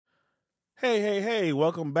Hey,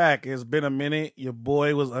 welcome back. It's been a minute. Your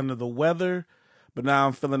boy was under the weather, but now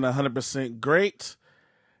I'm feeling 100% great.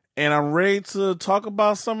 And I'm ready to talk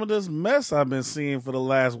about some of this mess I've been seeing for the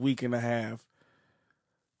last week and a half.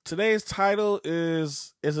 Today's title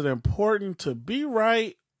is it important to be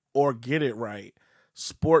right or get it right?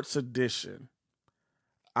 Sports edition.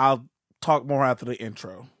 I'll talk more after the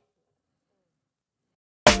intro.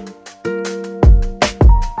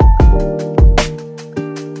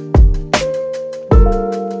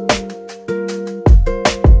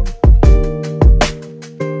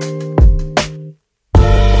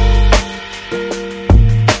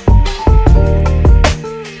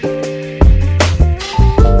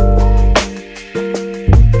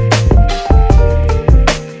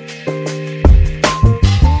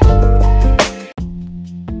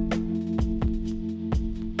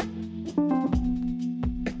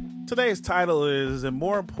 Today's title is it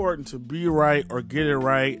more important to be right or get it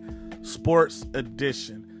right? Sports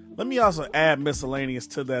edition. Let me also add miscellaneous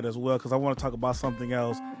to that as well, because I want to talk about something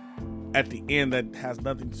else at the end that has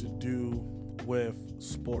nothing to do with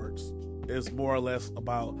sports. It's more or less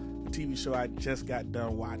about the TV show I just got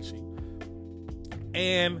done watching.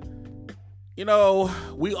 And,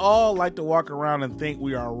 we all like to walk around and think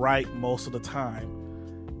we are right most of the time.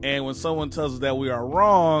 And when someone tells us that we are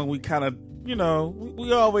wrong, we kind of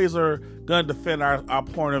we always are going to defend our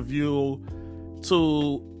point of view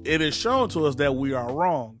to it is shown to us that we are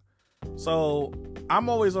wrong. So I'm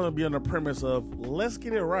always going to be on the premise of let's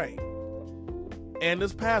get it right. And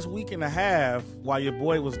this past week and a half, while your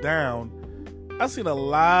boy was down, I've seen a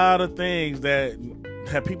lot of things that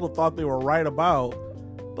people thought they were right about,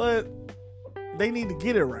 but they need to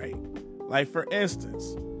get it right. Like, for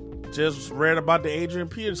instance, just read about the Adrian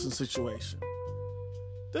Peterson situation.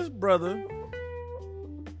 This brother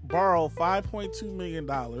borrowed $5.2 million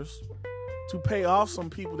to pay off some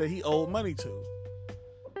people that he owed money to.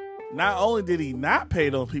 Not only did he not pay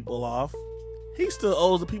those people off, he still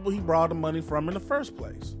owes the people he borrowed the money from in the first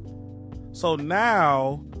place. So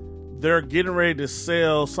now they're getting ready to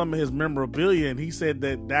sell some of his memorabilia, and he said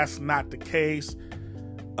that that's not the case.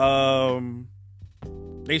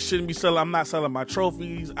 They shouldn't be selling. I'm not selling my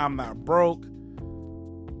trophies. I'm not broke.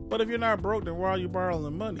 But if you're not broke, then why are you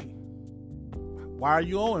borrowing money? Why are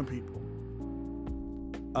you owing people?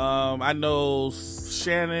 I know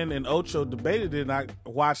Shannon and Ocho debated it, and I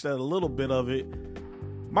watched that a little bit of it.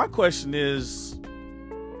 My question is,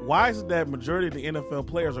 why is it that majority of the NFL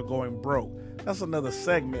players are going broke? That's another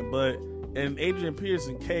segment, but in Adrian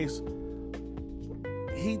Peterson's case,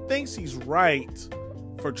 he thinks he's right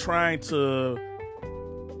for trying to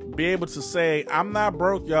be able to say, I'm not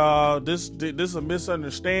broke, y'all. This is a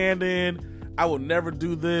misunderstanding. I will never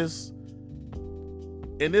do this.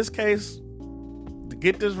 In this case, to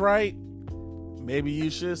get this right, maybe you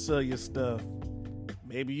should sell your stuff.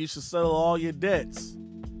 Maybe you should settle all your debts.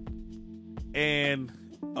 And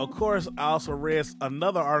of course, I also read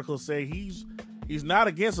another article say he's not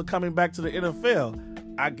against coming back to the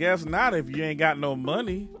NFL. I guess not if you ain't got no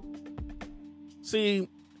money. See,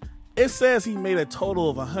 it says he made a total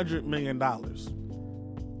of $100 million.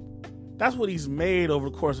 That's what he's made over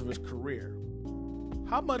the course of his career.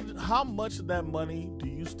 How much of that money do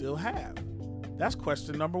you still have? That's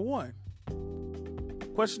question number one.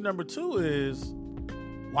 Question number two is,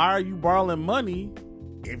 why are you borrowing money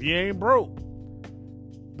if you ain't broke?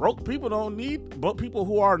 Broke people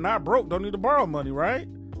who are not broke don't need to borrow money, right?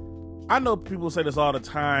 I know people say this all the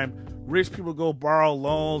time. Rich people go borrow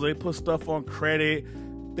loans. They put stuff on credit.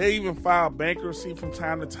 They even file bankruptcy from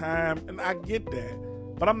time to time, and I get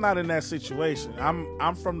that. But I'm not in that situation.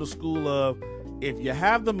 I'm from the school of, if you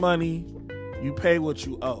have the money, you pay what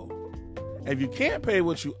you owe. If you can't pay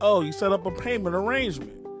what you owe, you set up a payment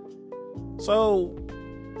arrangement. So,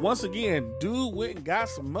 once again, dude went and got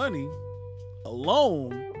some money, a loan,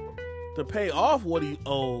 to pay off what he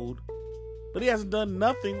owed, but he hasn't done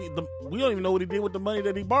nothing. We don't even know what he did with the money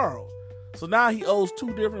that he borrowed. So now he owes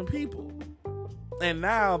two different people. And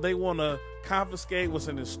now they want to confiscate what's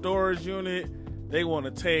in the storage unit. They want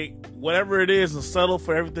to take whatever it is and settle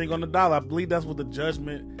for everything on the dollar. I believe that's what the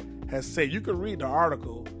judgment has said. You can read the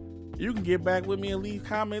article. You can get back with me and leave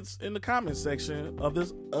comments in the comment section of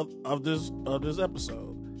this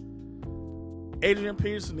episode. Adrian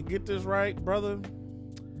Peterson, to get this right, brother,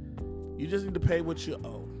 you just need to pay what you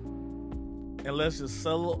owe. And let's just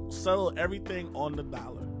settle everything on the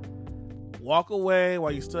dollar. Walk away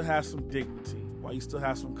while you still have some dignity. While you still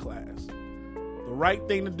have some class. The right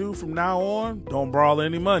thing to do from now on, don't borrow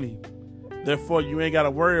any money. Therefore, you ain't got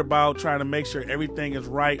to worry about trying to make sure everything is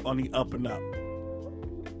right on the up and up.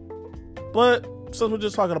 But since we're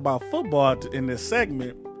just talking about football in this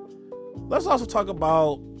segment, Let's also talk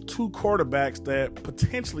about two quarterbacks that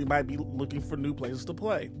potentially might be looking for new places to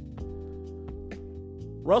play.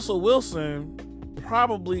 Russell Wilson,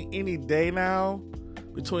 probably any day now,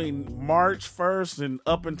 between March 1st and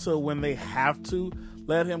up until when they have to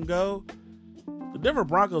let him go, the Denver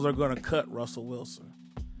Broncos are going to cut Russell Wilson.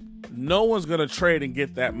 No one's going to trade and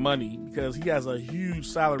get that money because he has a huge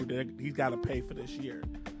salary that he's got to pay for this year.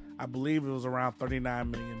 I believe it was around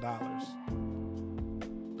 $39 million.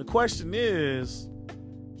 The question is,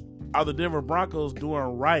 are the Denver Broncos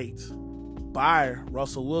doing right by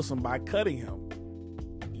Russell Wilson by cutting him?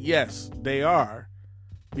 Yes, they are.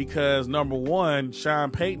 Because, number one,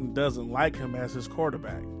 Sean Payton doesn't like him as his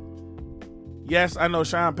quarterback. Yes, I know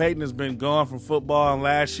Sean Payton has been gone from football, and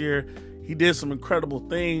last year he did some incredible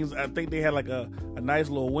things. I think they had like a nice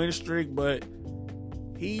little win streak, but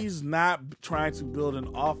he's not trying to build an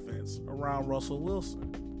offense around Russell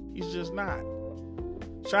Wilson. He's just not.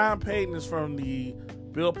 Sean Payton is from the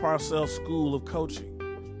Bill Parcells School of Coaching.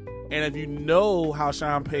 And if you know how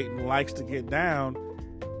Sean Payton likes to get down,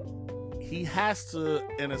 he has to,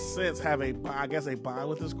 in a sense, have a bond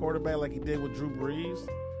with his quarterback like he did with Drew Brees.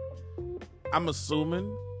 I'm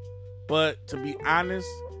assuming. But to be honest,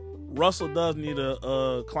 Russell does need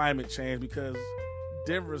a climate change because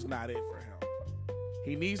Denver's not it for him.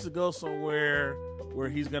 He needs to go somewhere where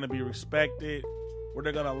he's going to be respected, where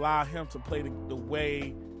they're going to allow him to play the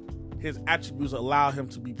way his attributes allow him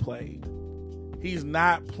to be played. He's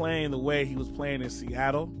not playing the way he was playing in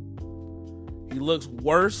Seattle. He looks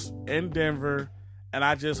worse in Denver, and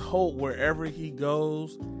I just hope wherever he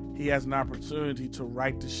goes, he has an opportunity to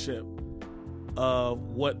right the ship of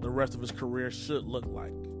what the rest of his career should look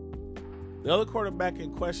like. The other quarterback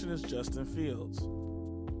in question is Justin Fields.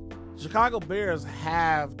 Chicago Bears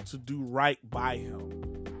have to do right by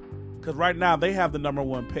him because right now they have the number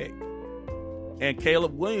one pick, and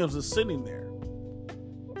Caleb Williams is sitting there.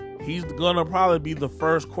 He's going to probably be the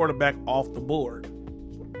first quarterback off the board.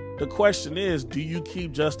 The question is, do you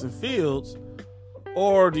keep Justin Fields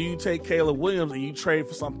or do you take Caleb Williams and you trade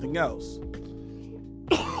for something else?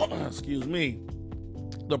 Excuse me.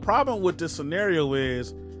 The problem with this scenario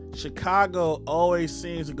is Chicago always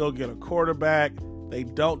seems to go get a quarterback. They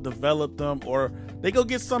don't develop them, or they go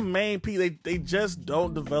get some main piece. They just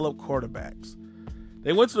don't develop quarterbacks.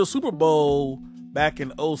 They went to the Super Bowl back in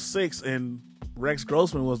 2006 and Rex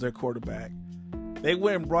Grossman was their quarterback. They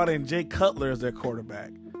went and brought in Jay Cutler as their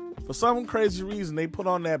quarterback. For some crazy reason, they put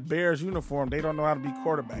on that Bears uniform. They don't know how to be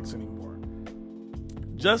quarterbacks anymore.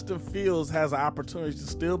 Justin Fields has an opportunity to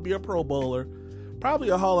still be a Pro Bowler, probably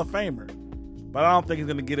a Hall of Famer, but I don't think he's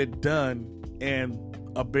going to get it done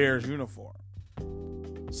in a Bears uniform.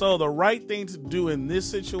 So the right thing to do in this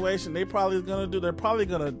situation, they're probably going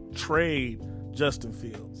to trade Justin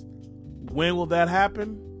Fields. When will that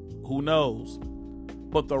happen? Who knows?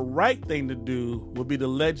 But the right thing to do would be to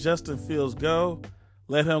let Justin Fields go,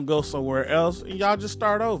 let him go somewhere else, and y'all just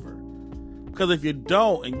start over. Because if you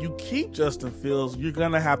don't and you keep Justin Fields, you're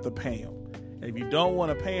going to have to pay him. And if you don't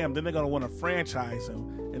want to pay him, then they're going to want to franchise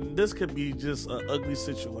him. And this could be just an ugly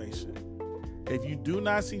situation. If you do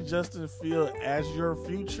not see Justin Fields as your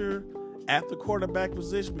future at the quarterback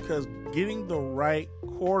position, because getting the right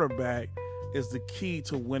quarterback is the key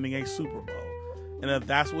to winning a Super Bowl. And if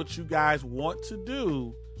that's what you guys want to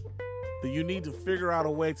do, then you need to figure out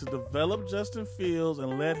a way to develop Justin Fields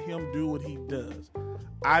and let him do what he does.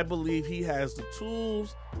 I believe he has the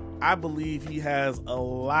tools. I believe he has a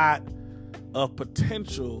lot of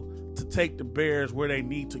potential to take the Bears where they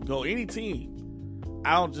need to go. Any team.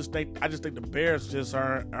 I just think the Bears just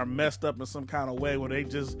are messed up in some kind of way where they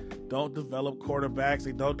just don't develop quarterbacks.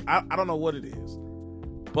 I don't know what it is.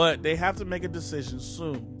 But they have to make a decision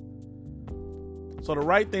soon. So the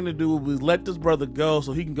right thing to do would be let this brother go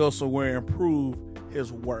so he can go somewhere and prove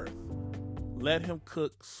his worth. Let him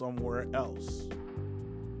cook somewhere else.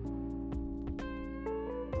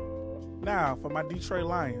 Now, for my Detroit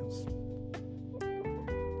Lions.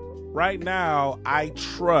 Right now, I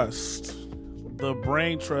trust the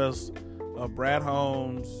brain trust of Brad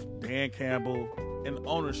Holmes, Dan Campbell, and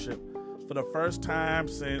ownership for the first time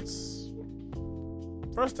since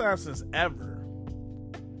ever.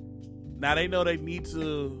 Now they know they need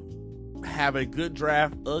to have a good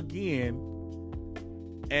draft again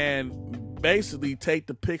and basically take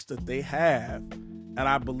the picks that they have and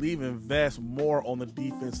I believe invest more on the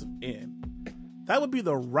defensive end. That would be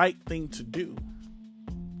the right thing to do.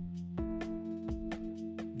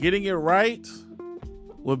 Getting it right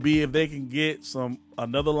would be if they can get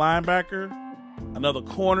another linebacker, another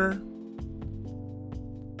corner,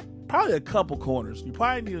 probably a couple corners. You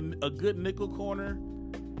probably need a good nickel corner,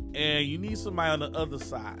 and you need somebody on the other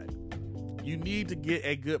side. you need to get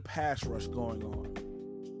a good pass rush going on.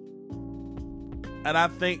 And I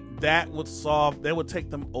think that would take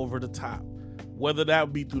them over the top. Whether that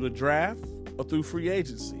would be through the draft or through free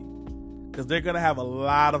agency. Because they're going to have a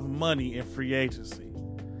lot of money in free agency.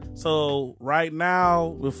 So right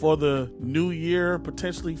now, before the new year,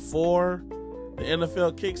 potentially for the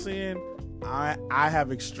NFL kicks in, I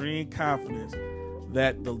have extreme confidence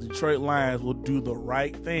that the Detroit Lions will do the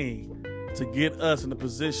right thing to get us in a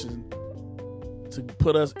position to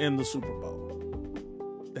put us in the Super Bowl.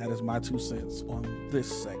 That is my 2 cents on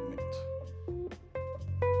this segment.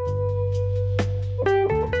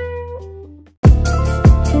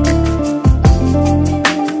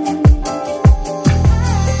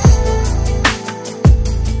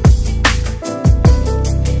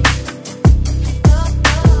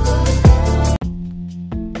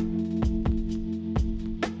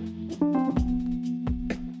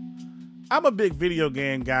 I'm a big video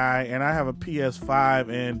game guy, and I have a PS5,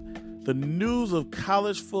 and the news of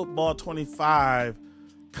College Football 25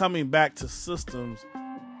 coming back to systems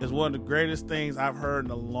is one of the greatest things I've heard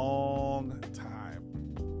in a long time.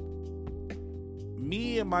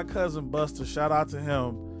 Me and my cousin Buster, shout out to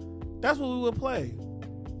him, that's what we would play.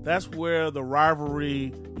 That's where the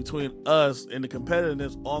rivalry between us and the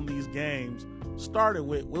competitiveness on these games started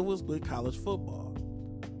with college football.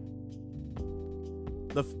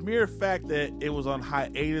 The mere fact that it was on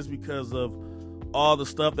hiatus because of all the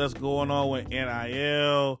stuff that's going on with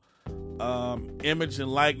NIL, image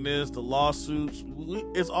and likeness, the lawsuits,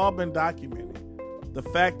 it's all been documented. The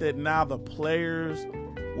fact that now the players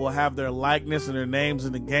will have their likeness and their names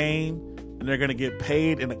in the game and they're going to get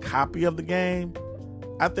paid in a copy of the game,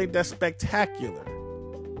 I think that's spectacular.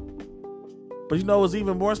 But you know what's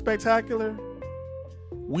even more spectacular?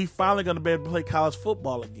 We finally going to be able to play college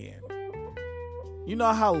football again. You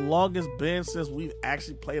know how long it's been since we've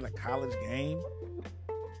actually played a college game?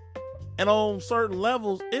 And on certain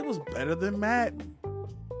levels, it was better than Madden.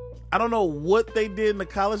 I don't know what they did in the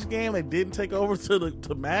college game. They didn't take over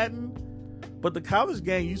to Madden. But the college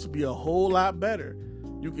game used to be a whole lot better.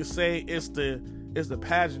 You could say it's the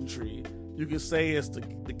pageantry. You could say it's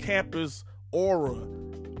the campus aura.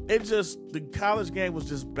 The college game was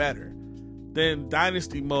just better. Then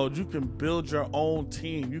Dynasty mode, you can build your own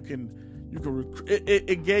team. You can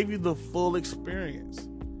it gave you the full experience.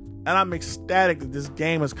 And I'm ecstatic that this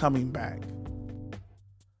game is coming back.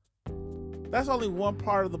 That's only one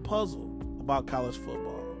part of the puzzle about college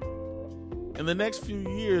football. In the next few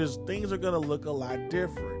years, things are going to look a lot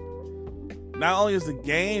different. Not only is the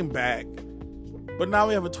game back, but now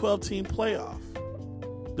we have a 12-team playoff.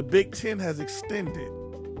 The Big Ten has extended.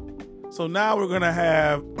 So now we're going to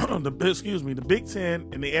have the Big Ten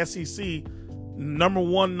and the SEC number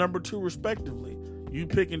 1, number 2, respectively. You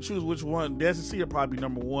pick and choose which one. The SEC will probably be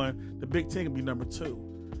number 1. The Big Ten will be number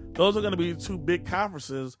 2. Those are going to be the 2 big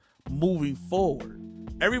conferences moving forward.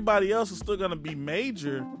 Everybody else is still going to be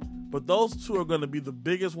major, but those 2 are going to be the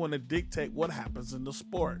biggest one to dictate what happens in the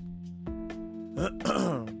sport.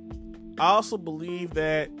 I also believe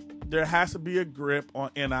that there has to be a grip on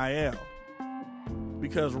NIL.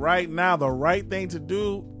 Because right now, the right thing to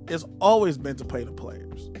do has always been to pay the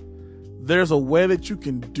players. There's a way that you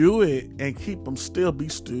can do it and keep them still be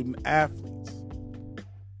student athletes.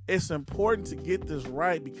 It's important to get this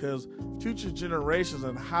right because future generations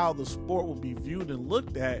and how the sport will be viewed and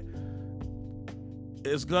looked at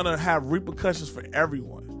is going to have repercussions for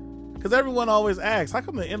everyone. Because everyone always asks, how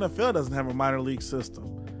come the NFL doesn't have a minor league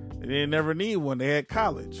system? They didn't never need one. They had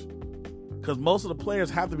college. Because most of the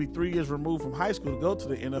players have to be 3 years removed from high school to go to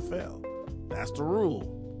the NFL. That's the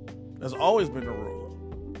rule. That's always been the rule.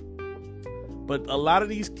 But a lot of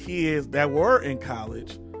these kids that were in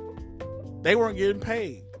college, they weren't getting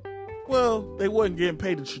paid. Well, they weren't getting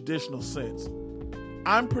paid in the traditional sense.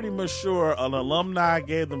 I'm pretty much sure an alumni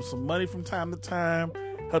gave them some money from time to time,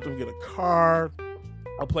 helped them get a car,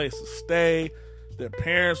 a place to stay. Their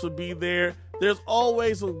parents would be there. There's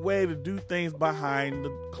always a way to do things behind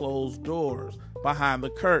the closed doors, behind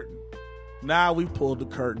the curtain. Now we pulled the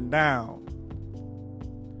curtain down.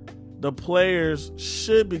 The players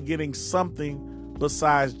should be getting something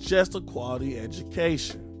besides just a quality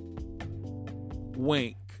education.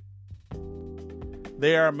 Wink.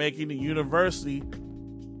 They are making the university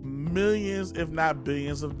millions, if not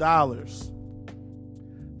billions of dollars.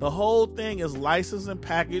 The whole thing is licensed and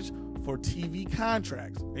packaged for TV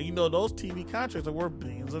contracts. And you know those TV contracts are worth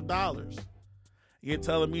billions of dollars. You're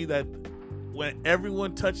telling me that when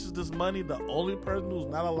everyone touches this money, the only person who's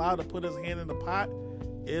not allowed to put his hand in the pot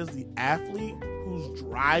is the athlete who's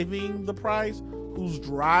driving the price, who's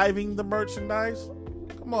driving the merchandise?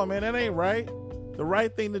 Come on, man, that ain't right. The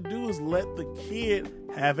right thing to do is let the kid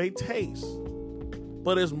have a taste.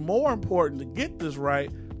 But it's more important to get this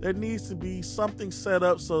right. There needs to be something set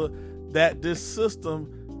up so that this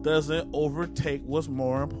system doesn't overtake what's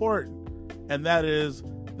more important. And that is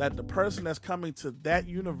that the person that's coming to that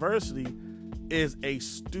university is a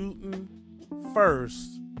student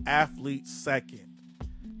first, athlete second.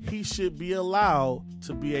 He should be allowed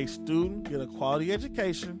to be a student, get a quality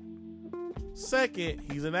education. Second,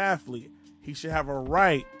 he's an athlete. He should have a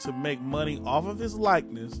right to make money off of his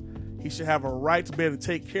likeness. He should have a right to be able to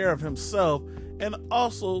take care of himself and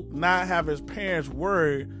also not have his parents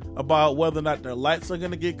worried about whether or not their lights are going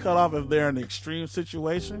to get cut off if they're in an extreme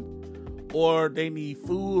situation or they need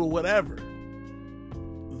food or whatever.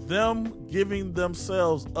 Them giving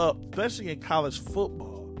themselves up, especially in college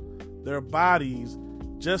football, their bodies,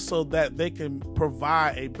 just so that they can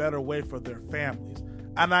provide a better way for their families.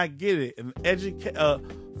 And I get it.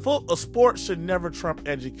 A sport should never trump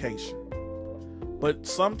education. But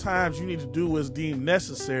sometimes you need to do what's deemed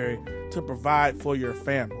necessary to provide for your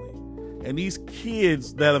family. And these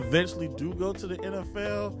kids that eventually do go to the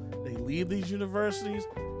NFL, they leave these universities,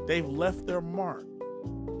 they've left their mark.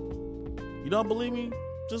 You don't believe me?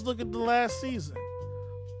 Just look at the last season.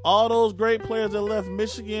 All those great players that left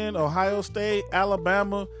Michigan, Ohio State,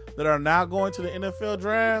 Alabama, that are now going to the NFL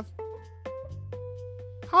draft,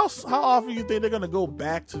 how often do you think they're going to go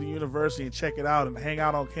back to the university and check it out and hang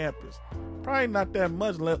out on campus? Probably not that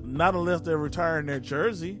much, not unless they're retiring their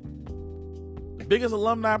jersey. The biggest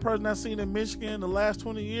alumni person I've seen in Michigan in the last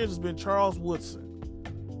 20 years has been Charles Woodson.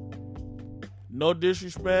 No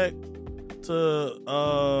disrespect to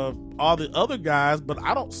all the other guys, but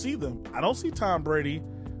I don't see them. I don't see Tom Brady.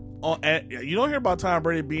 You don't hear about Tom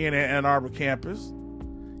Brady being at Ann Arbor campus.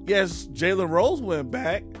 Yes, Jalen Rose went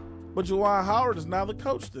back, but Juwan Howard is now the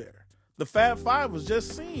coach there. The Fab Five was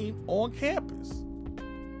just seen on campus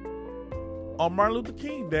on Martin Luther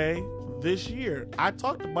King Day this year. I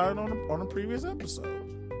talked about it on a previous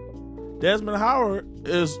episode. Desmond Howard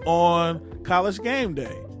is on College Game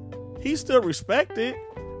Day. He's still respected,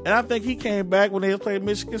 and I think he came back when they played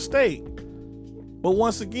Michigan State. But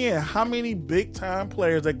once again, how many big-time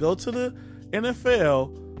players that go to the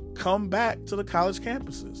NFL come back to the college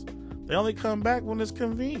campuses? They only come back when it's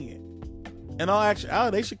convenient. In all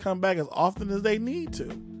actuality, they should come back as often as they need to,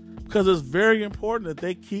 because it's very important that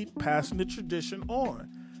they keep passing the tradition on.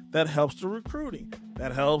 That helps the recruiting.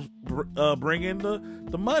 That helps bring in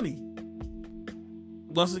the money.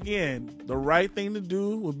 Once again, the right thing to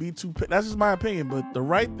do would be that's just my opinion, but the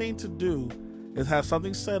right thing to do is have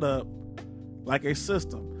something set up like a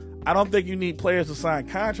system. I don't think you need players to sign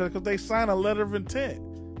contracts because they sign a letter of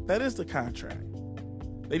intent. That is the contract.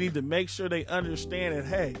 They need to make sure they understand that,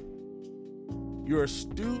 hey, you're a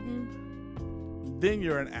student, then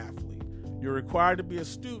you're an athlete. You're required to be a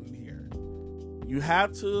student here. You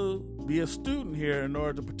have to be a student here in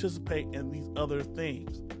order to participate in these other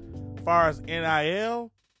things. As far as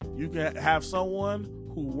NIL, you can have someone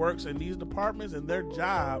who works in these departments and their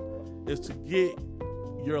job is to get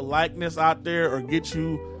your likeness out there or get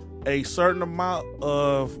you a certain amount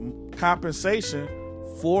of compensation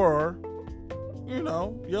for,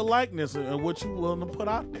 your likeness and what you're willing to put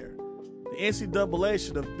out there. The NCAA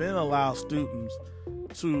should have been allowed students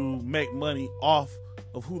to make money off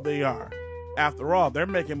of who they are. After all, they're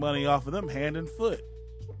making money off of them hand and foot.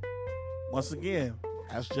 Once again,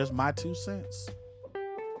 that's just my 2 cents.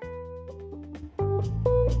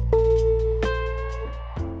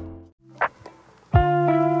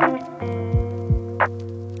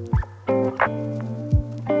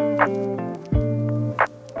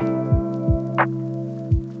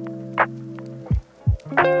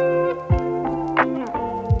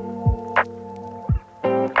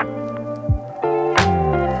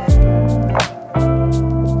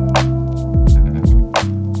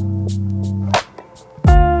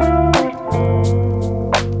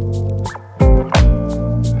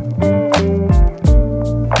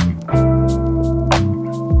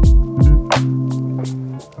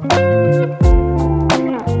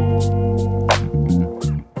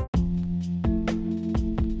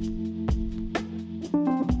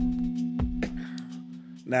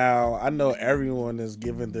 Now, I know everyone is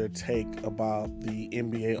giving their take about the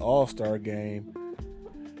NBA All-Star game.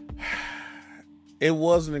 It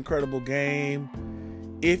was an incredible game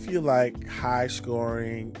if you like high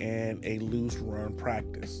scoring and a loose run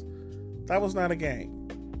practice. That was not a game.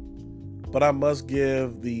 But I must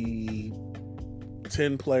give the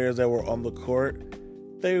 10 players that were on the court,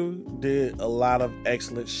 they did a lot of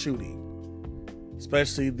excellent shooting,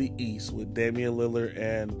 especially the East with Damian Lillard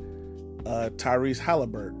and Tyrese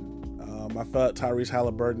Halliburton. I felt Tyrese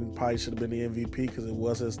Halliburton probably should have been the MVP because it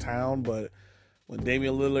was his town, but when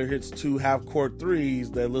Damian Lillard hits 2 half-court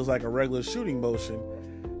threes that looks like a regular shooting motion,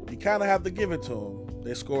 you kind of have to give it to him.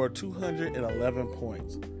 They scored 211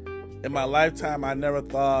 points. In my lifetime, I never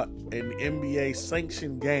thought an NBA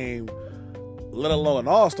sanctioned game, let alone an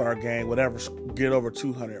all-star game, would ever get over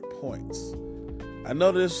 200 points. I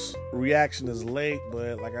know this reaction is late,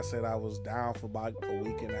 but like I said, I was down for about a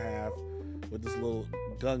week and a half with this little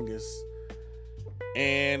gungus.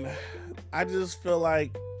 And I just feel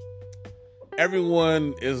like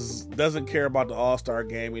everyone doesn't care about the All-Star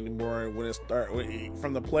game anymore when it starts,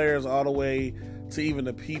 from the players all the way to even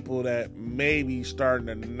the people that may be starting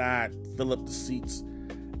to not fill up the seats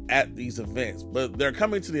at these events. But they're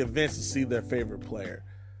coming to the events to see their favorite player.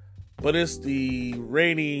 But it's the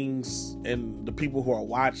ratings and the people who are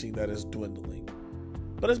watching that is dwindling.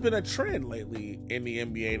 But it's been a trend lately in the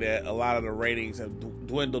NBA that a lot of the ratings have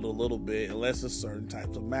dwindled a little bit unless it's certain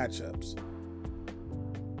types of matchups.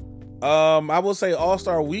 I will say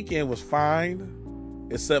All-Star Weekend was fine,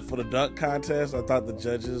 except for the dunk contest. I thought the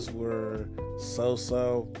judges were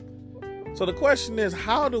so-so. So the question is,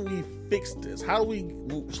 how do we fix this?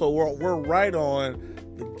 So we're right on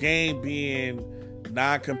the game being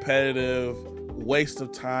non-competitive, waste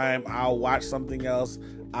of time. I'll watch something else.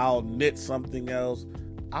 I'll knit something else.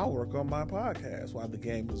 I'll work on my podcast while the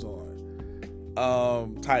game is on.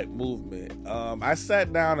 Type movement. I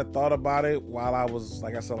sat down and thought about it while I was,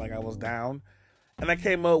 like I was down, and I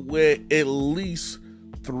came up with at least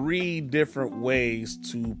 3 different ways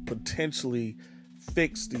to potentially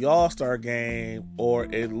fix the All-Star game, or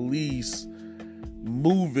at least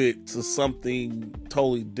move it to something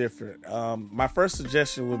totally different. My first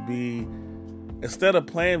suggestion would be, instead of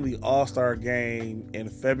playing the All-Star game in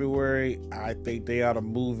February, I think they ought to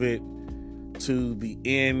move it to the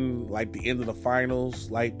end, like the end of the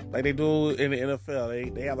finals, like they do in the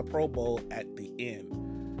NFL. They have the Pro Bowl at the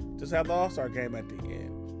end. Just have the All-Star game at the end.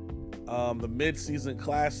 The mid-season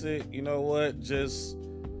classic, you know what? Just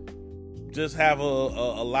have a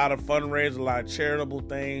lot of fundraisers, a lot of charitable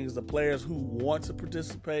things. The players who want to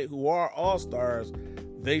participate, who are all-stars,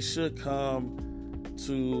 they should come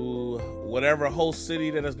to whatever host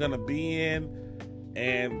city that it's going to be in,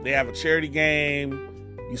 and they have a charity game.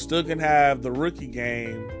 You still can have the rookie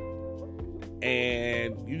game,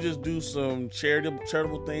 and you just do some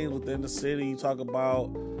charitable things within the city. You talk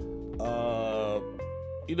about,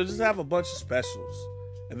 just have a bunch of specials.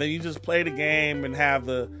 And then you just play the game and have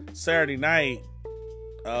the Saturday night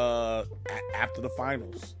after the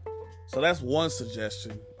finals. So that's one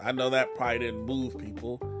suggestion. I know that probably didn't move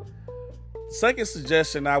people. Second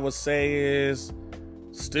suggestion I would say is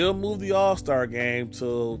still move the All-Star game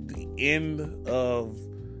toward the end of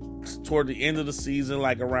the season,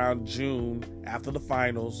 like around June after the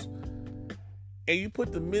finals. And you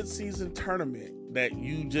put the mid-season tournament that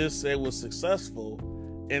you just said was successful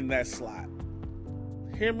in that slot.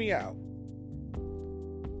 Hear me out.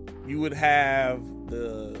 You would have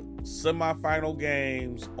the semifinal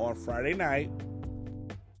games on Friday night.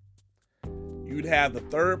 You would have the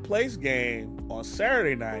third place game on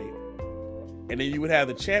Saturday night. And then you would have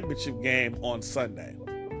the championship game on Sunday.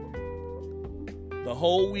 The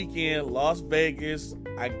whole weekend, Las Vegas,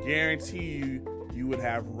 I guarantee you would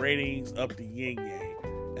have ratings up the yin-yang.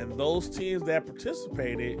 And those teams that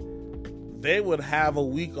participated, they would have a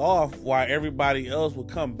week off while everybody else would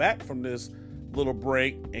come back from this little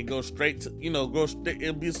break and go straight to, it'll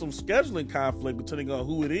be some scheduling conflict depending on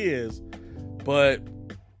who it is, but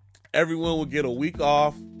everyone would get a week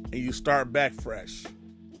off and you start back fresh.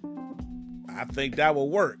 I think that will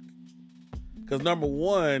work. Because number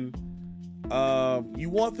one, you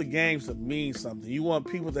want the games to mean something. You want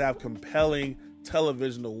people to have compelling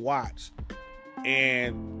television to watch.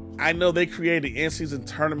 And I know they created the in-season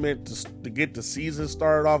tournament to get the season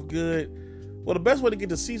started off good. Well, the best way to get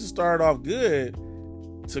the season started off good,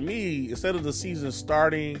 to me, instead of the season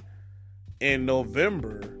starting in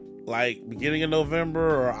November, like beginning of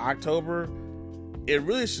November or October, it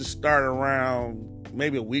really should start around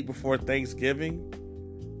maybe a week before Thanksgiving.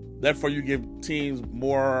 Therefore, you give teams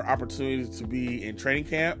more opportunities to be in training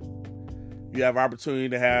camp. You have opportunity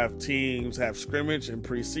to have teams have scrimmage in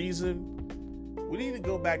preseason. We need to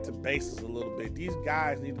go back to basics a little bit. These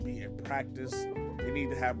guys need to be in practice. They need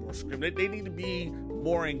to have more scrimmage. They need to be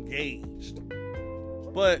more engaged.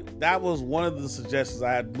 But that was one of the suggestions.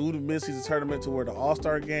 I had moved the mid-season tournament to where the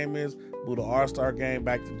All-Star game is, moved the All-Star game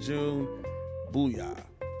back to June. Booyah.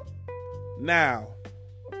 Now,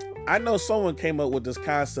 I know someone came up with this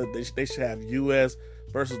concept that they should have U.S.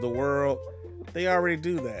 versus the world. They already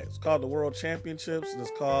do that. It's called the World Championships, and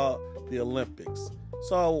it's called the Olympics.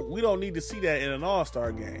 So we don't need to see that in an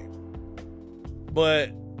all-star game.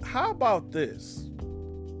 But how about this?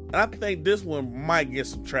 And I think this one might get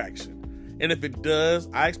some traction. And if it does,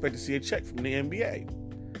 I expect to see a check from the NBA.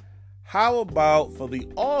 How about for the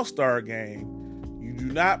all-star game, you do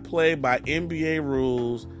not play by NBA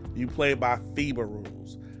rules, you play by FIBA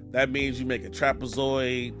rules. That means you make a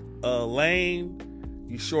trapezoid lane,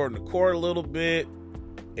 you shorten the court a little bit,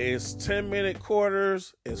 it's 10-minute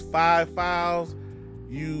quarters, it's 5 fouls,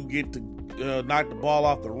 you get to knock the ball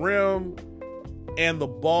off the rim, and the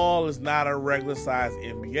ball is not a regular size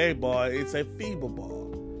NBA ball, it's a FIBA ball.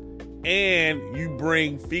 And you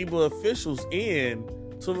bring FIBA officials in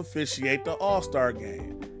to officiate the All-Star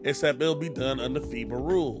game, except it'll be done under FIBA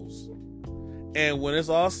rules. And when it's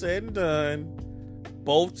all said and done,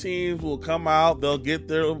 both teams will come out, they'll get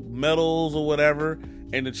their medals or whatever,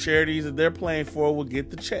 and the charities that they're playing for will get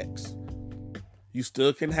the checks. You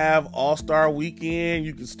still can have All-Star Weekend,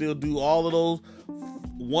 you can still do all of those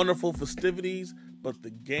wonderful festivities, but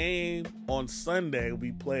the game on Sunday will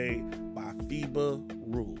be played by FIBA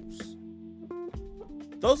rules.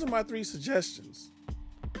 Those are my 3 suggestions.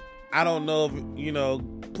 I don't know if,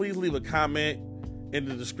 please leave a comment in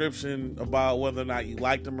the description about whether or not you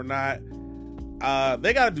like them or not.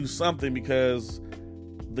 They got to do something because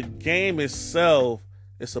the game itself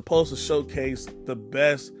is supposed to showcase the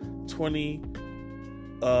best 24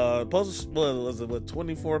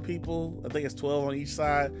 people? I think it's 12 on each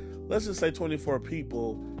side. Let's just say 24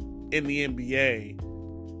 people in the NBA.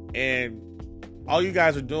 And all you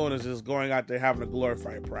guys are doing is just going out there having a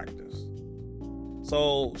glorified practice.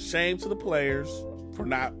 So shame to the players for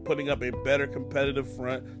not putting up a better competitive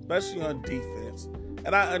front, especially on defense.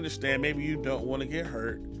 And I understand maybe you don't want to get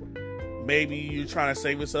hurt. Maybe you're trying to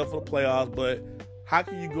save yourself for the playoffs, but how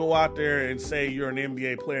can you go out there and say you're an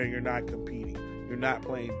NBA player and you're not competing? You're not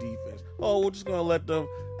playing defense. Oh, we're just going to let them.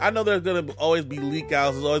 I know there's going to always be leak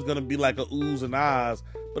outs. There's always going to be like a oohs and ahs,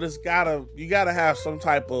 but you got to have some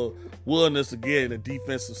type of willingness to get in a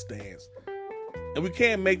defensive stance. And we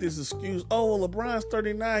can't make this excuse, oh, well, LeBron's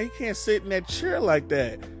 39. He can't sit in that chair like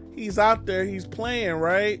that. He's out there. He's playing,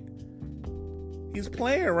 right? He's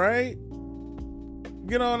playing, right?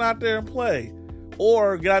 Get on out there and play.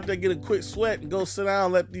 Or get out there, get a quick sweat, and go sit down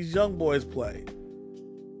and let these young boys play.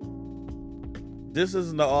 This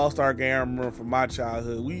isn't the All-Star game I remember from my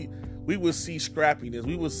childhood. We would see scrappiness.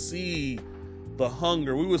 We would see the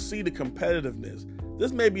hunger. We would see the competitiveness.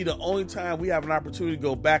 This may be the only time we have an opportunity to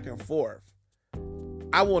go back and forth.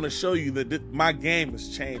 I want to show you that my game has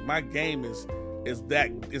changed. My game is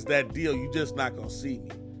that deal. You're just not going to see me.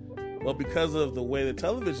 But because of the way the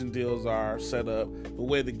television deals are set up, the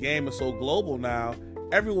way the game is so global now,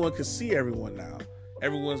 everyone can see everyone now.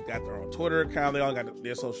 Everyone's got their own Twitter account. They all got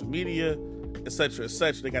their social media, etc.,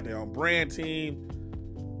 etc. They got their own brand team.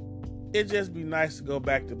 It'd just be nice to go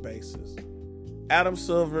back to basics. Adam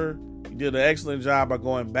Silver, you did an excellent job by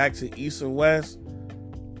going back to East and West.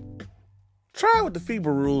 Try with the FIBA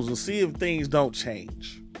rules and see if things don't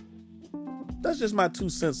change. That's just my 2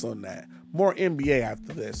 cents on that. More NBA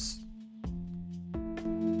after this.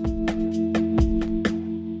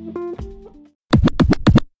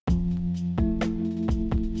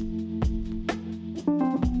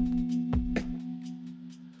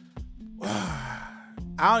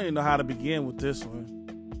 I don't even know how to begin with this one.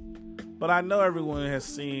 But I know everyone has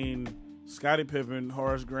seen Scottie Pippen,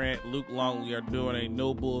 Horace Grant, Luke Longley are doing a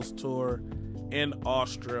No Bulls tour in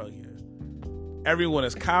Australia. Everyone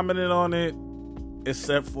has commented on it,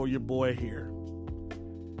 except for your boy here.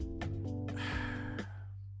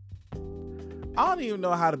 I don't even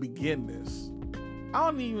know how to begin this. I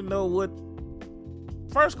don't even know what.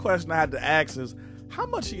 First question I had to ask is, how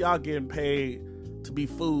much are y'all getting paid to be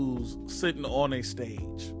fools sitting on a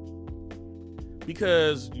stage?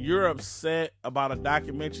 Because you're upset about a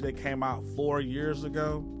documentary that came out 4 years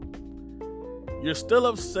ago. You're still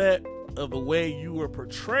upset of the way you were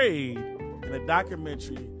portrayed in a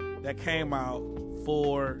documentary that came out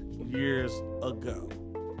 4 years ago.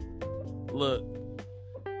 Look,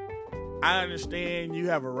 I understand you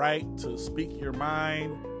have a right to speak your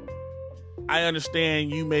mind. I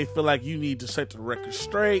understand you may feel like you need to set the record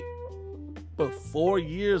straight. But 4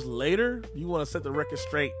 years later, you want to set the record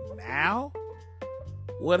straight now?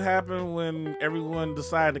 What happened when everyone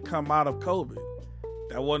decided to come out of COVID?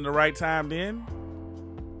 That wasn't the right time then?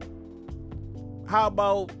 How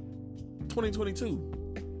about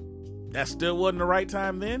 2022? That still wasn't the right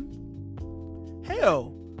time then?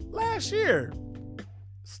 Hell, last year,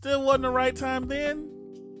 still wasn't the right time then?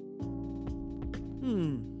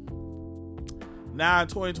 Now in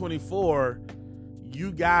 2024,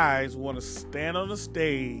 you guys want to stand on the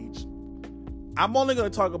stage I'm only going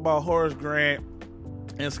to talk about Horace Grant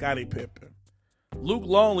and Scottie Pippen. Luke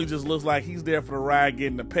Longley just looks like he's there for the ride,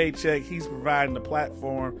 getting the paycheck. He's providing the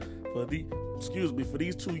platform for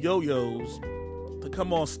these two yo-yos to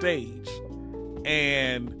come on stage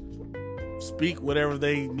and speak whatever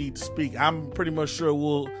they need to speak. I'm pretty much sure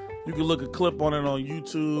you can look a clip on it on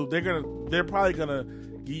YouTube. They're probably gonna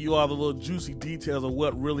give you all the little juicy details of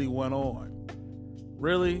what really went on.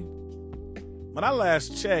 Really? When I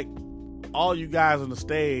last checked, all you guys on the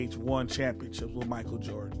stage won championships with Michael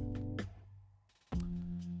Jordan.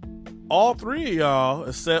 All three of y'all,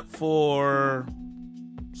 except for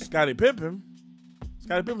Scottie Pippen.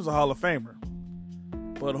 Scottie Pippen's a Hall of Famer.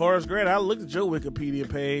 But Horace Grant, I looked at your Wikipedia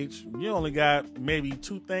page. You only got maybe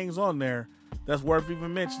 2 things on there that's worth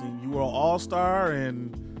even mentioning. You were an all-star,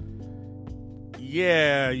 and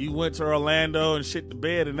yeah, you went to Orlando and shit the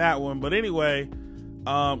bed in that one. But anyway,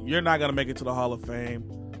 you're not going to make it to the Hall of Fame.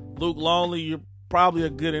 Luke Longley, you're probably a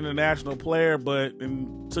good international player, but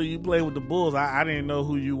until you played with the Bulls, I didn't know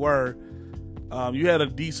who you were. You had a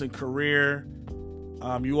decent career.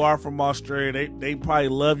 You are from Australia. They probably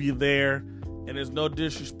love you there, and there's no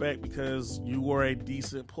disrespect because you were a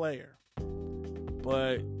decent player.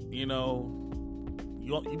 But, you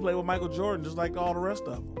play with Michael Jordan just like all the rest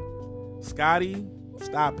of them. Scotty,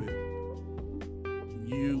 stop it.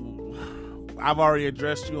 I've already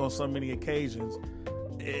addressed you on so many occasions.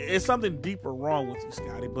 It's something deeper wrong with you,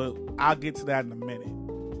 Scotty, but I'll get to that in a minute.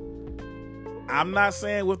 I'm not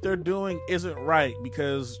saying what they're doing isn't right,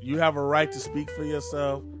 because you have a right to speak for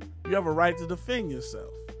yourself. You have a right to defend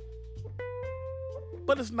yourself.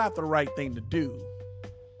 But it's not the right thing to do.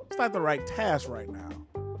 It's not the right task right now.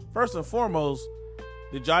 First and foremost,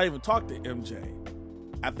 did y'all even talk to MJ?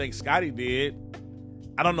 I think Scotty did.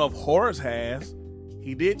 I don't know if Horace has.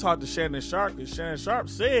 He did talk to Shannon Sharp, because Shannon Sharp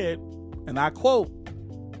said, and I quote,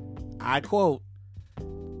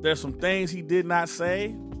 there's some things he did not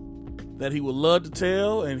say that he would love to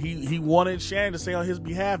tell, and he wanted Shannon to say on his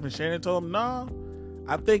behalf, and Shannon told him, no,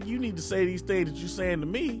 I think you need to say these things that you're saying to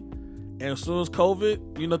me. And as soon as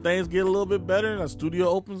COVID, things get a little bit better and the studio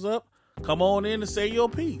opens up, come on in and say your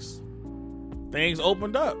piece. Things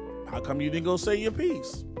opened up. How come you didn't go say your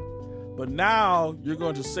piece? But now you're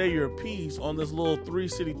going to say your piece on this little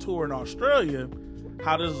 3-city tour in Australia,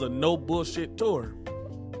 how this is a no bullshit tour.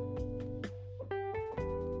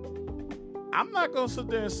 I'm not going to sit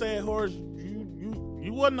there and say, Horace,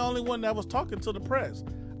 you wasn't the only one that was talking to the press.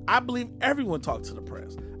 I believe everyone talked to the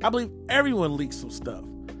press. I believe everyone leaked some stuff.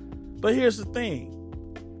 But here's the thing.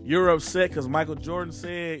 You're upset because Michael Jordan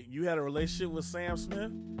said you had a relationship with Sam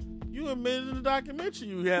Smith. You admitted in the documentary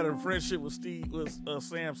you had a friendship with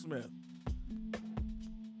Sam Smith.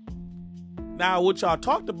 Now, what y'all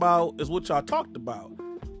talked about is what y'all talked about.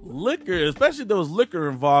 Liquor, especially if there was liquor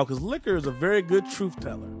involved, because liquor is a very good truth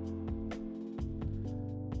teller.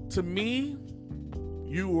 To me,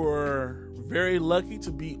 you were very lucky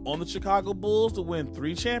to be on the Chicago Bulls to win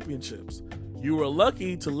 3 championships. You were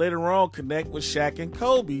lucky to later on connect with Shaq and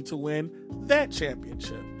Kobe to win that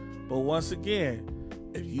championship. But once again,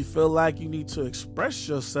 if you feel like you need to express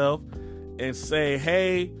yourself and say,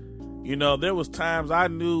 hey, there was times I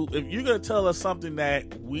knew, if you're going to tell us something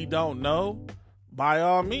that we don't know, by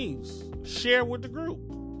all means, share with the group.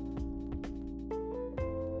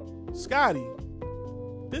 Scotty,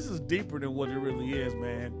 this is deeper than what it really is,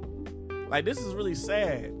 man. Like, this is really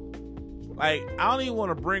sad. Like, I don't even want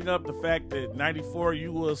to bring up the fact that 94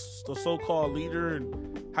 you was the so-called leader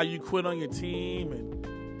and how you quit on your team and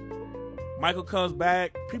Michael comes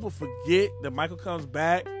back. People forget that Michael comes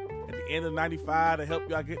back at the end of 95 to help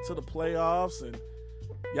y'all get to the playoffs, and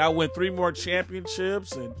y'all win 3 more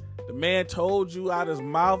championships, and the man told you out his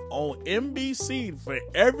mouth on NBC for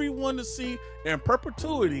everyone to see in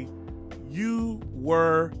perpetuity, you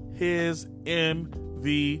were his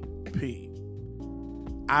MVP.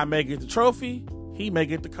 I may get the trophy, he may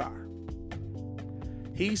get the car.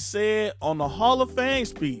 He said on the Hall of Fame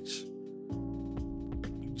speech,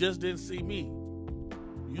 you just didn't see me.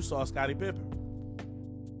 You saw Scottie Pippen.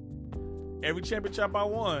 Every championship I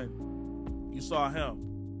won, you saw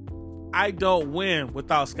him. I don't win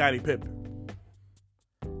without Scottie Pippen.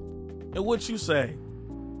 And what you say?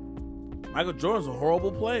 Michael Jordan's a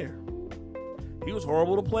horrible player. He was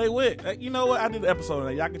horrible to play with. You know what? I did an episode on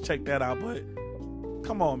that. Y'all can check that out, but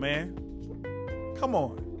come on, man. Come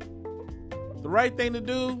on. The right thing to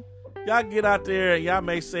do, y'all get out there and y'all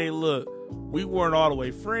may say, look, we weren't all the way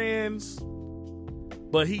friends,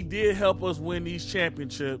 but he did help us win these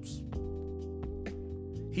championships.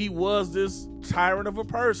 He was this tyrant of a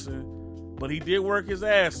person, but he did work his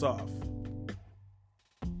ass off.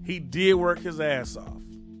 He did work his ass off.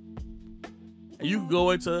 And you can go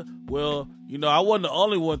into, well, I wasn't the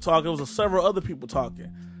only one talking. It was several other people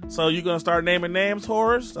talking. So you're going to start naming names,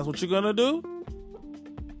 Horace? That's what you're going to do?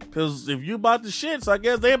 Because if you about the shits, I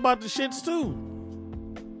guess they about the shits too.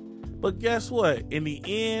 But guess what? In the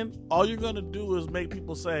end, all you're going to do is make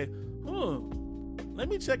people say, let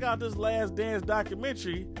me check out this Last Dance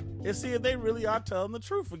documentary and see if they really are telling the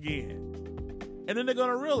truth again. And then they're going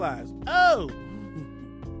to realize,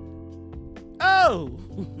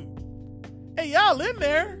 hey, y'all in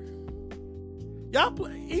there.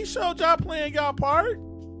 He showed y'all playing y'all part.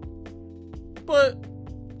 But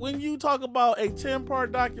when you talk about a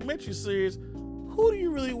 10-part documentary series, who do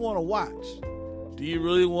you really want to watch? Do you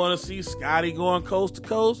really want to see Scottie going coast to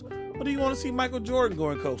coast? Or do you want to see Michael Jordan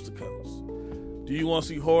going coast to coast? Do you want to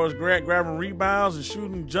see Horace Grant grabbing rebounds and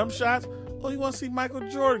shooting jump shots? Or do you want to see Michael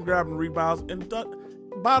Jordan grabbing rebounds? And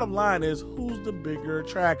bottom line is, who's the bigger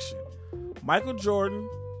attraction? Michael Jordan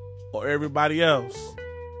or everybody else?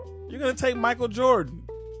 You're going to take Michael Jordan.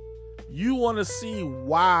 You want to see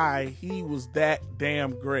why he was that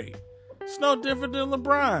damn great. It's no different than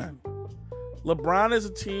LeBron. LeBron is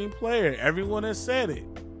a team player. Everyone has said it.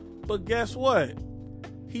 But guess what?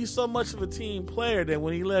 He's so much of a team player that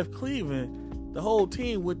when he left Cleveland, the whole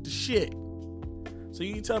team went to shit. So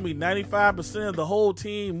you tell me 95% of the whole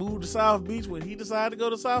team moved to South Beach when he decided to go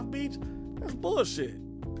to South Beach? That's bullshit.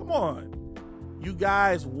 Come on. You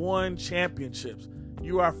guys won championships.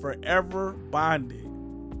 You are forever bonded.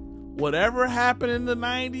 Whatever happened in the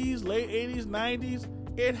 90s, late 80s, 90s,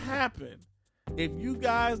 it happened. If you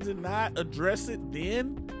guys did not address it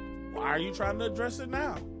then, why are you trying to address it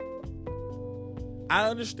now? I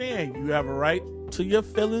understand you have a right to your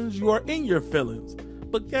feelings. You are in your feelings.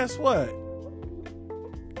 But guess what?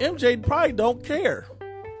 MJ probably don't care.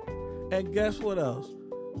 And guess what else?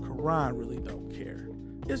 Karan really don't care.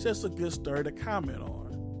 It's just a good story to comment on.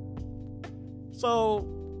 So,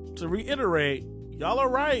 to reiterate, y'all are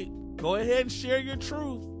right. Go ahead and share your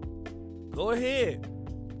truth. Go ahead.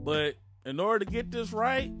 But in order to get this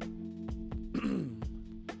right,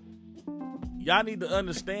 y'all need to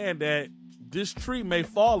understand that this tree may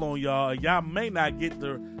fall on y'all, and y'all may not get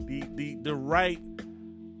the right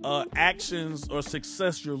actions or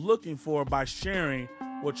success you're looking for by sharing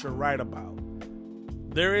what you're right about.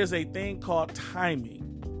 There is a thing called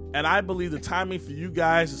timing, and I believe the timing for you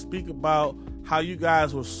guys to speak about how you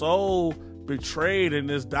guys were so betrayed in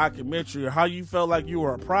this documentary, or how you felt like you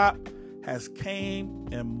were a prop, has came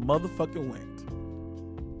and motherfucking went.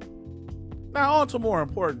 Now on to more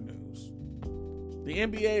important news. The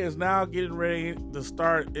NBA is now getting ready to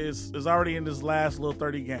start, is already in this last little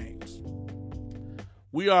 30 games.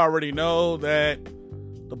 We already know that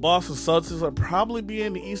the Boston Celtics will probably be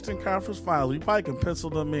in the Eastern Conference Finals. You probably can pencil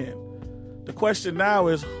them in. The question now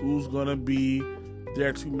is, who's going to be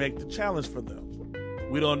there to make the challenge for them?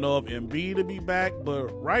 We don't know if Embiid will be back, but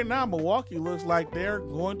right now Milwaukee looks like they're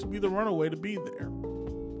going to be the runaway to be there.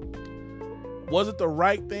 Was it the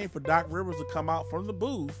right thing for Doc Rivers to come out from the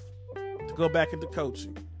booth to go back into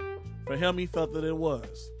coaching? For him, he felt that it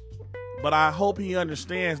was. But I hope he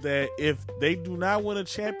understands that if they do not win a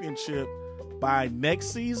championship by next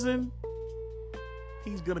season,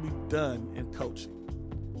 he's going to be done in coaching.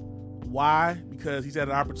 Why? Because he's had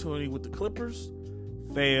an opportunity with the Clippers,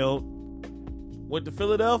 failed. Went to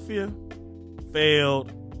Philadelphia,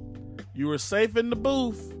 failed. You were safe in the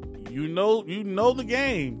booth. You know the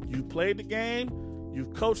game. You played the game.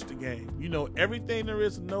 You've coached the game. You know everything there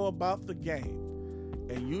is to know about the game.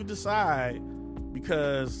 And you decide,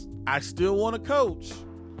 because I still want to coach,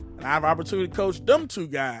 and I have an opportunity to coach them two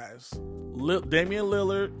guys, Damian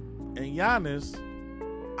Lillard and Giannis,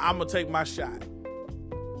 I'm going to take my shot.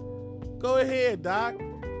 Go ahead, Doc.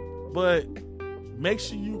 But make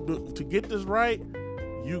sure to get this right,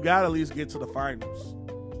 you got to at least get to the finals.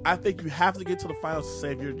 I think you have to get to the finals to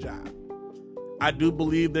save your job. I do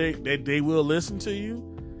believe they will listen to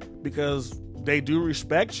you, because they do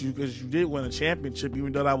respect you, because you did win a championship,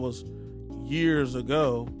 even though that was years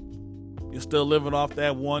ago. You're still living off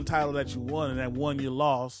that one title that you won and that one you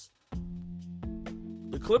lost.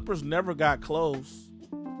 The Clippers never got close.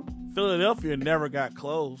 Philadelphia never got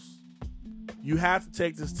close. You have to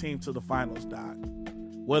take this team to the finals, Doc.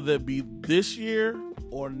 Whether it be this year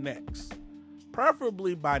or next.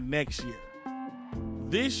 Preferably by next year.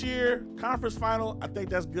 This year, conference final, I think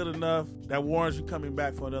that's good enough. That warrants you coming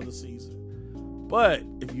back for another season. But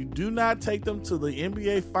if you do not take them to the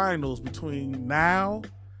NBA finals between now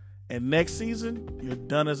and next season, you're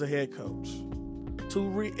done as a head coach. To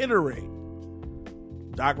reiterate,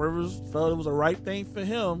 Doc Rivers felt it was the right thing for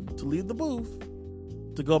him to leave the booth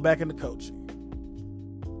to go back into coaching.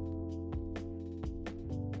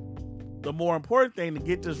 the more important thing to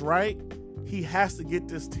get this right, he has to get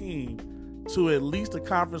this team to at least the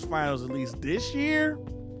conference finals at least this year,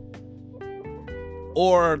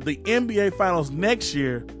 or the NBA finals next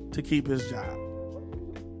year to keep his job.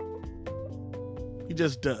 He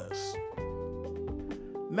just does.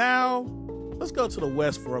 Now, let's go to the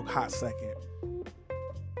West for a hot second.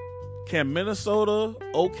 Can Minnesota,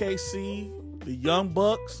 OKC, the Young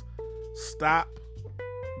Bucks stop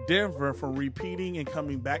Denver from repeating and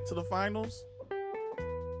coming back to the finals?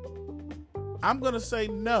 I'm going to say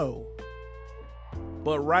no.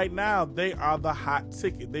 But right now, they are the hot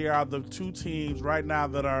ticket. They are the two teams right now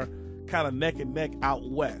that are kind of neck and neck out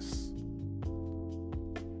west.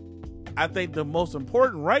 I think the most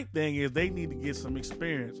important right thing is they need to get some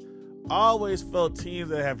experience. I always felt teams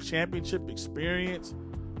that have championship experience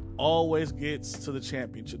always gets to the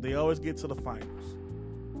championship. They always get to the finals.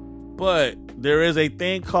 But there is a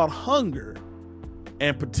thing called hunger,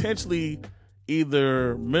 and potentially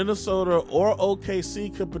either Minnesota or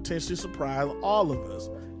OKC could potentially surprise all of us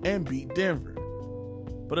and beat Denver.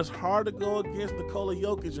 But it's hard to go against Nikola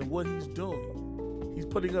Jokic and what he's doing. He's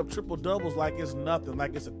putting up triple doubles like it's nothing,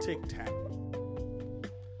 like it's a tic-tac.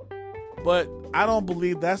 But I don't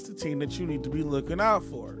believe that's the team that you need to be looking out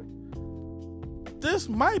for. This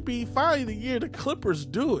might be finally the year the Clippers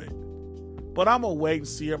do it. But I'm a wait and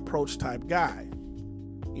see approach type guy.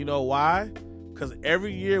 You know why? Because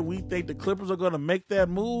every year we think the Clippers are going to make that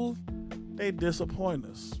move, they disappoint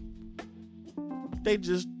us. They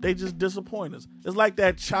just disappoint us. It's like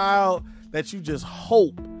that child that you just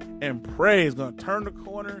hope and pray is going to turn the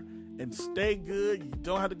corner and stay good. You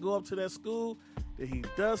don't have to go up to that school. That he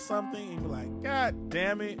does something and you're like, God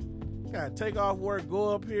damn it. Gotta take off work, go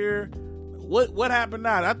up here. What happened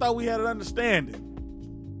now? I thought we had an understanding.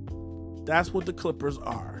 That's what the Clippers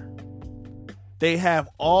are. They have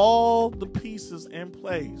all the pieces in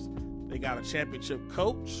place. They got a championship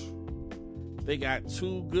coach. They got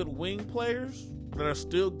two good wing players that are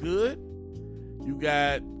still good. You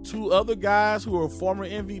got two other guys who are former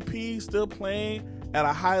MVPs still playing at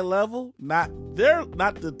a high level. Not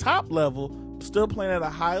the top level, still playing at a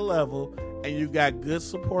high level. And you got good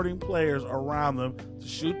supporting players around them to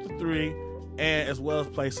shoot the three and as well as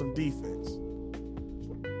play some defense.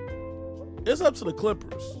 It's up to the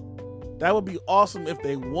Clippers. That would be awesome if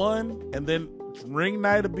they won, and then ring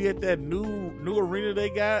night to be at that new arena they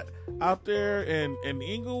got out there in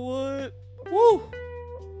Inglewood. Woo!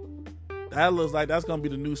 That looks like that's going to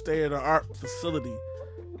be the new state-of-the-art facility.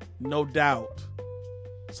 No doubt.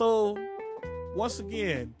 So, once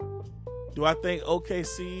again, do I think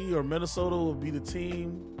OKC or Minnesota will be the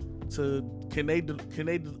team to can they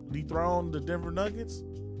dethrone the Denver Nuggets?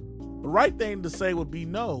 The right thing to say would be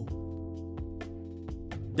no.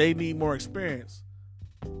 They need more experience.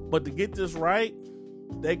 But to get this right,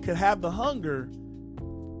 they could have the hunger,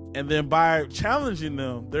 and then by challenging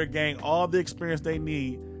them, they're gaining all the experience they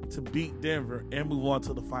need to beat Denver and move on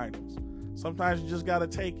to the finals. Sometimes you just got to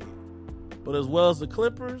take it. But as well as the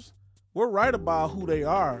Clippers, we're right about who they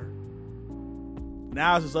are.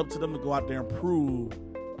 Now it's just up to them to go out there and prove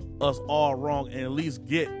us all wrong and at least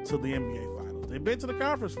get to the NBA finals. They've been to the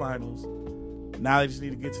conference finals. Now they just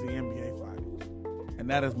need to get to the NBA finals. And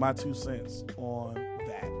that is my 2 cents on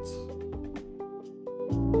that.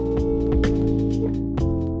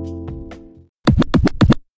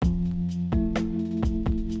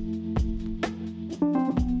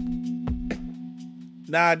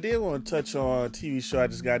 Now, I did want to touch on a TV show I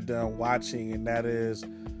just got done watching, and that is,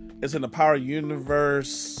 it's in the Power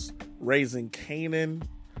Universe, Raising Kanan.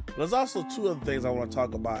 There's also two other things I want to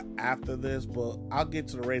talk about after this, but I'll get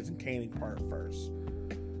to the Raising Kanan part first.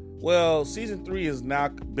 Well, season 3 has now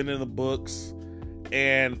been in the books,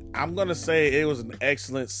 and I'm going to say it was an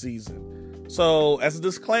excellent season. So, as a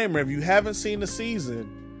disclaimer, if you haven't seen the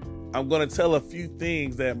season, I'm going to tell a few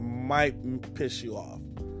things that might piss you off.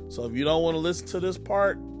 So, if you don't want to listen to this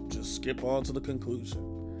part, just skip on to the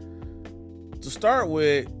conclusion. To start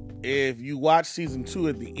with, if you watch season 2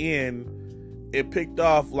 at the end, it picked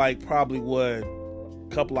off like probably a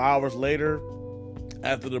couple of hours later,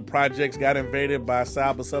 after the projects got invaded by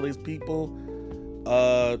Sal Baselli's people.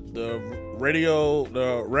 The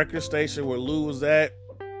record station where Lou was at,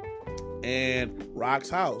 and Rock's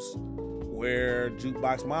house where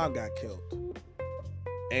Jukebox Mom got killed.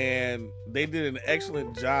 And they did an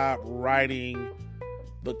excellent job writing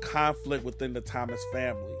the conflict within the Thomas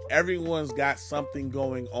family. Everyone's got something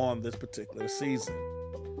going on this particular season.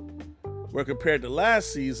 Where compared to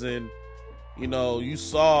last season, you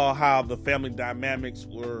saw how the family dynamics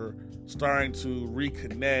were starting to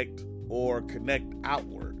reconnect or connect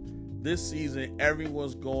outward. This season,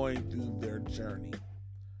 everyone's going through their journey.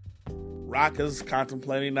 Rock is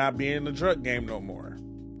contemplating not being in the drug game no more.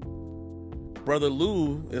 Brother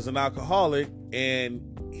Lou is an alcoholic, and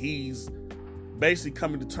he's basically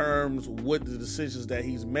coming to terms with the decisions that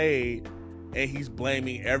he's made, and he's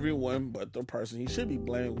blaming everyone but the person he should be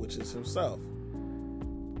blaming, which is himself.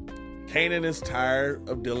 Kanan is tired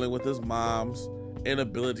of dealing with his mom's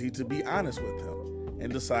inability to be honest with him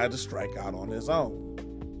and decided to strike out on his own.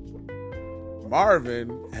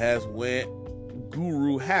 Marvin has went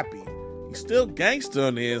guru happy. He's still gangster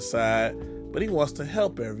on the inside, but he wants to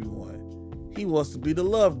help everyone. He wants to be the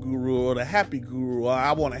love guru or the happy guru, or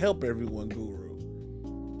I want to help everyone guru.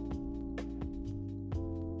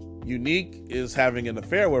 Unique is having an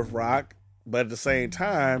affair with Rock, but at the same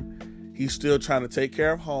time, he's still trying to take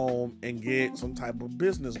care of home and get some type of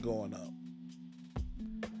business going up.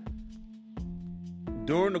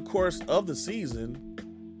 During the course of the season,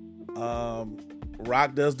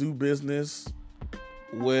 Rock does do business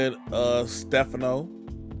with Stefano.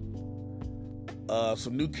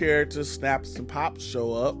 Some new characters, Snaps and Pops,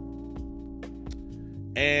 show up.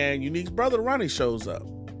 And Unique's brother Ronnie shows up.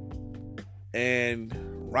 And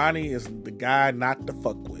Ronnie is the guy not to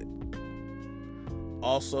fuck with.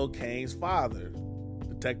 Also, Kane's father,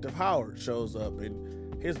 Detective Howard, shows up,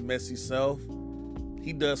 and his messy self,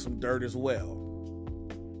 he does some dirt as well.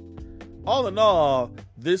 All in all,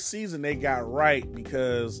 this season they got right,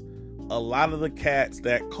 because a lot of the cats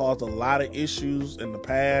that caused a lot of issues in the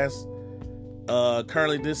past,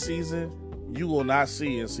 currently this season, you will not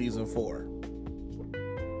see in season 4.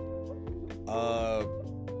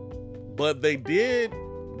 But they did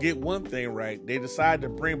get one thing right. They decided to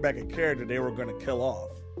bring back a character they were going to kill off.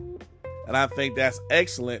 And I think that's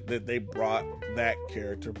excellent that they brought that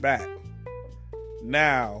character back.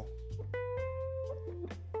 Now,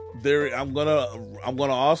 I'm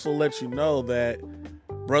gonna also let you know that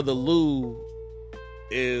Brother Lou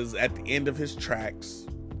is at the end of his tracks.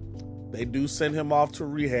 They do send him off to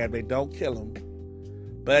rehab. They don't kill him.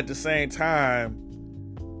 But at the same time,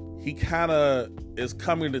 he kind of is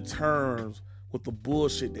coming to terms with the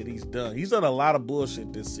bullshit that he's done. He's done a lot of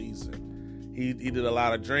bullshit this season. He did a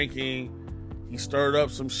lot of drinking. He stirred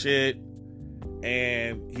up some shit.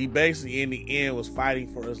 And he basically, in the end, was fighting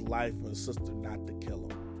for his life for his sister not to kill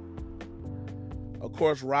him. Of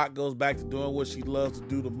course, Rock goes back to doing what she loves to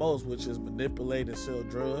do the most, which is manipulate and sell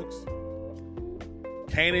drugs.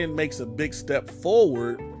 Kanan makes a big step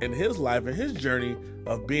forward in his life and his journey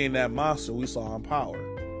of being that monster we saw in Power.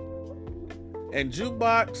 And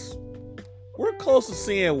Jukebox, we're close to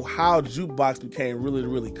seeing how Jukebox became really,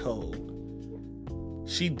 really cold.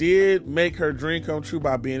 She did make her dream come true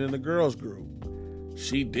by being in the girls group.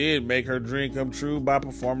 She did make her dream come true by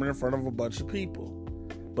performing in front of a bunch of people.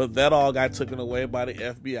 But that all got taken away by the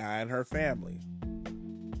FBI and her family.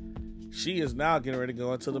 She is now getting ready to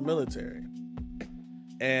go into the military.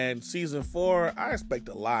 And season 4, I expect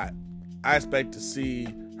a lot. I expect to see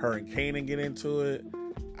her and Kanan get into it.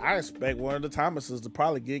 I expect one of the Thomases to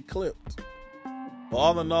probably get clipped. But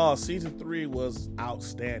all in all, season 3 was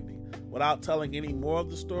outstanding. Without telling any more of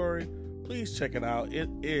the story, please check it out. It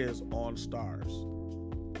is on Stars.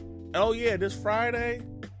 Oh yeah, this Friday,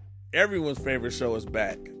 everyone's favorite show is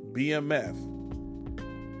back, BMF.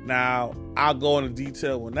 Now, I'll go into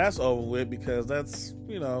detail when that's over with, because that's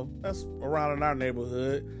around in our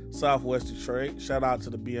neighborhood, Southwest Detroit. Shout out to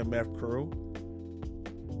the BMF crew.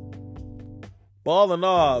 But all in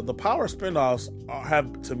all, the Power spinoffs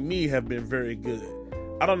have been very good.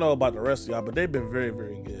 I don't know about the rest of y'all, but they've been very,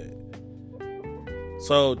 very good.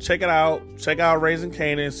 So check it out. Check out Raising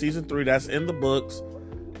Kanan season 3. That's in the books.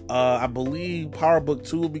 I believe Power Book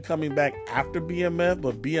 2 will be coming back after BMF,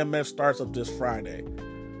 but BMF starts up this Friday.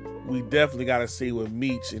 We definitely got to see what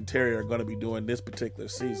Meech and Terry are going to be doing this particular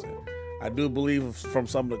season. I do believe from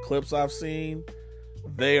some of the clips I've seen,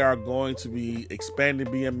 they are going to be expanding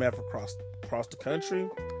BMF across the country.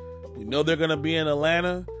 We know they're going to be in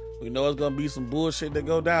Atlanta. We know it's going to be some bullshit that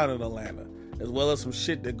go down in Atlanta, as well as some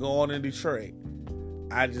shit that go on in Detroit.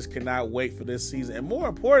 I just cannot wait for this season. And more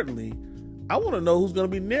importantly, I want to know who's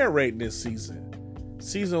going to be narrating this season.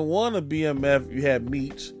 Season 1 of BMF, you had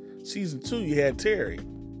Meech. Season 2, you had Terry.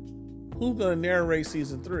 Who's going to narrate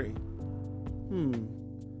season 3?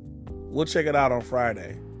 We'll check it out on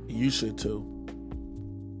Friday. You should too.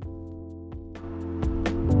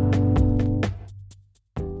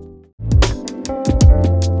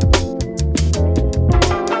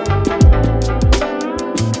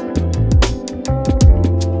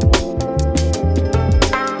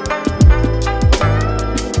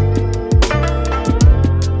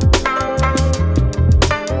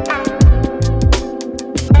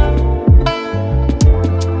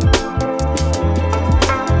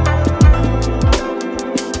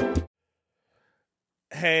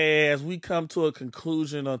 come to a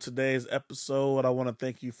conclusion on today's episode. I want to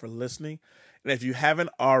thank you for listening. And if you haven't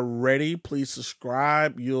already, please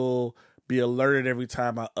subscribe. You'll be alerted every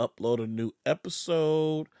time I upload a new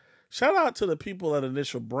episode. Shout out to the people at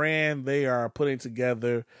Initial Brand. They are putting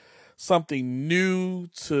together something new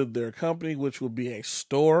to their company, which will be a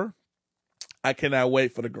store. I cannot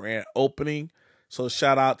wait for the grand opening. So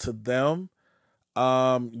shout out to them.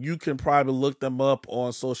 You can probably look them up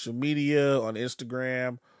on social media, on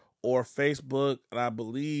Instagram or Facebook. And I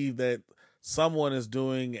believe that someone is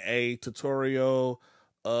doing a tutorial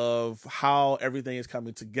of how everything is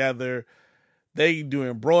coming together. They do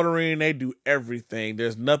embroidery, they do everything.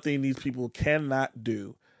 There's nothing these people cannot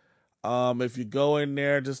do. If you go in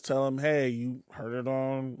there, just tell them, hey, you heard it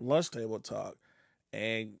on Lunch Table Talk.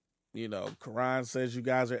 And, Karan says you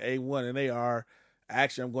guys are A1, and they are.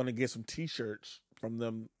 Actually, I'm going to get some t-shirts from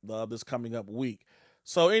them this coming up week.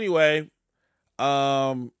 So anyway,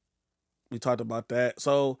 we talked about that.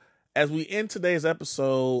 So as we end today's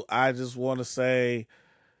episode, I just want to say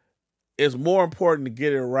it's more important to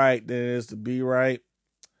get it right than it is to be right.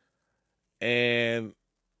 And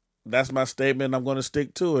that's my statement. I'm going to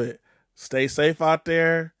stick to it. Stay safe out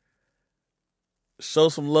there. Show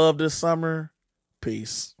some love this summer.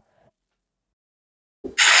 Peace.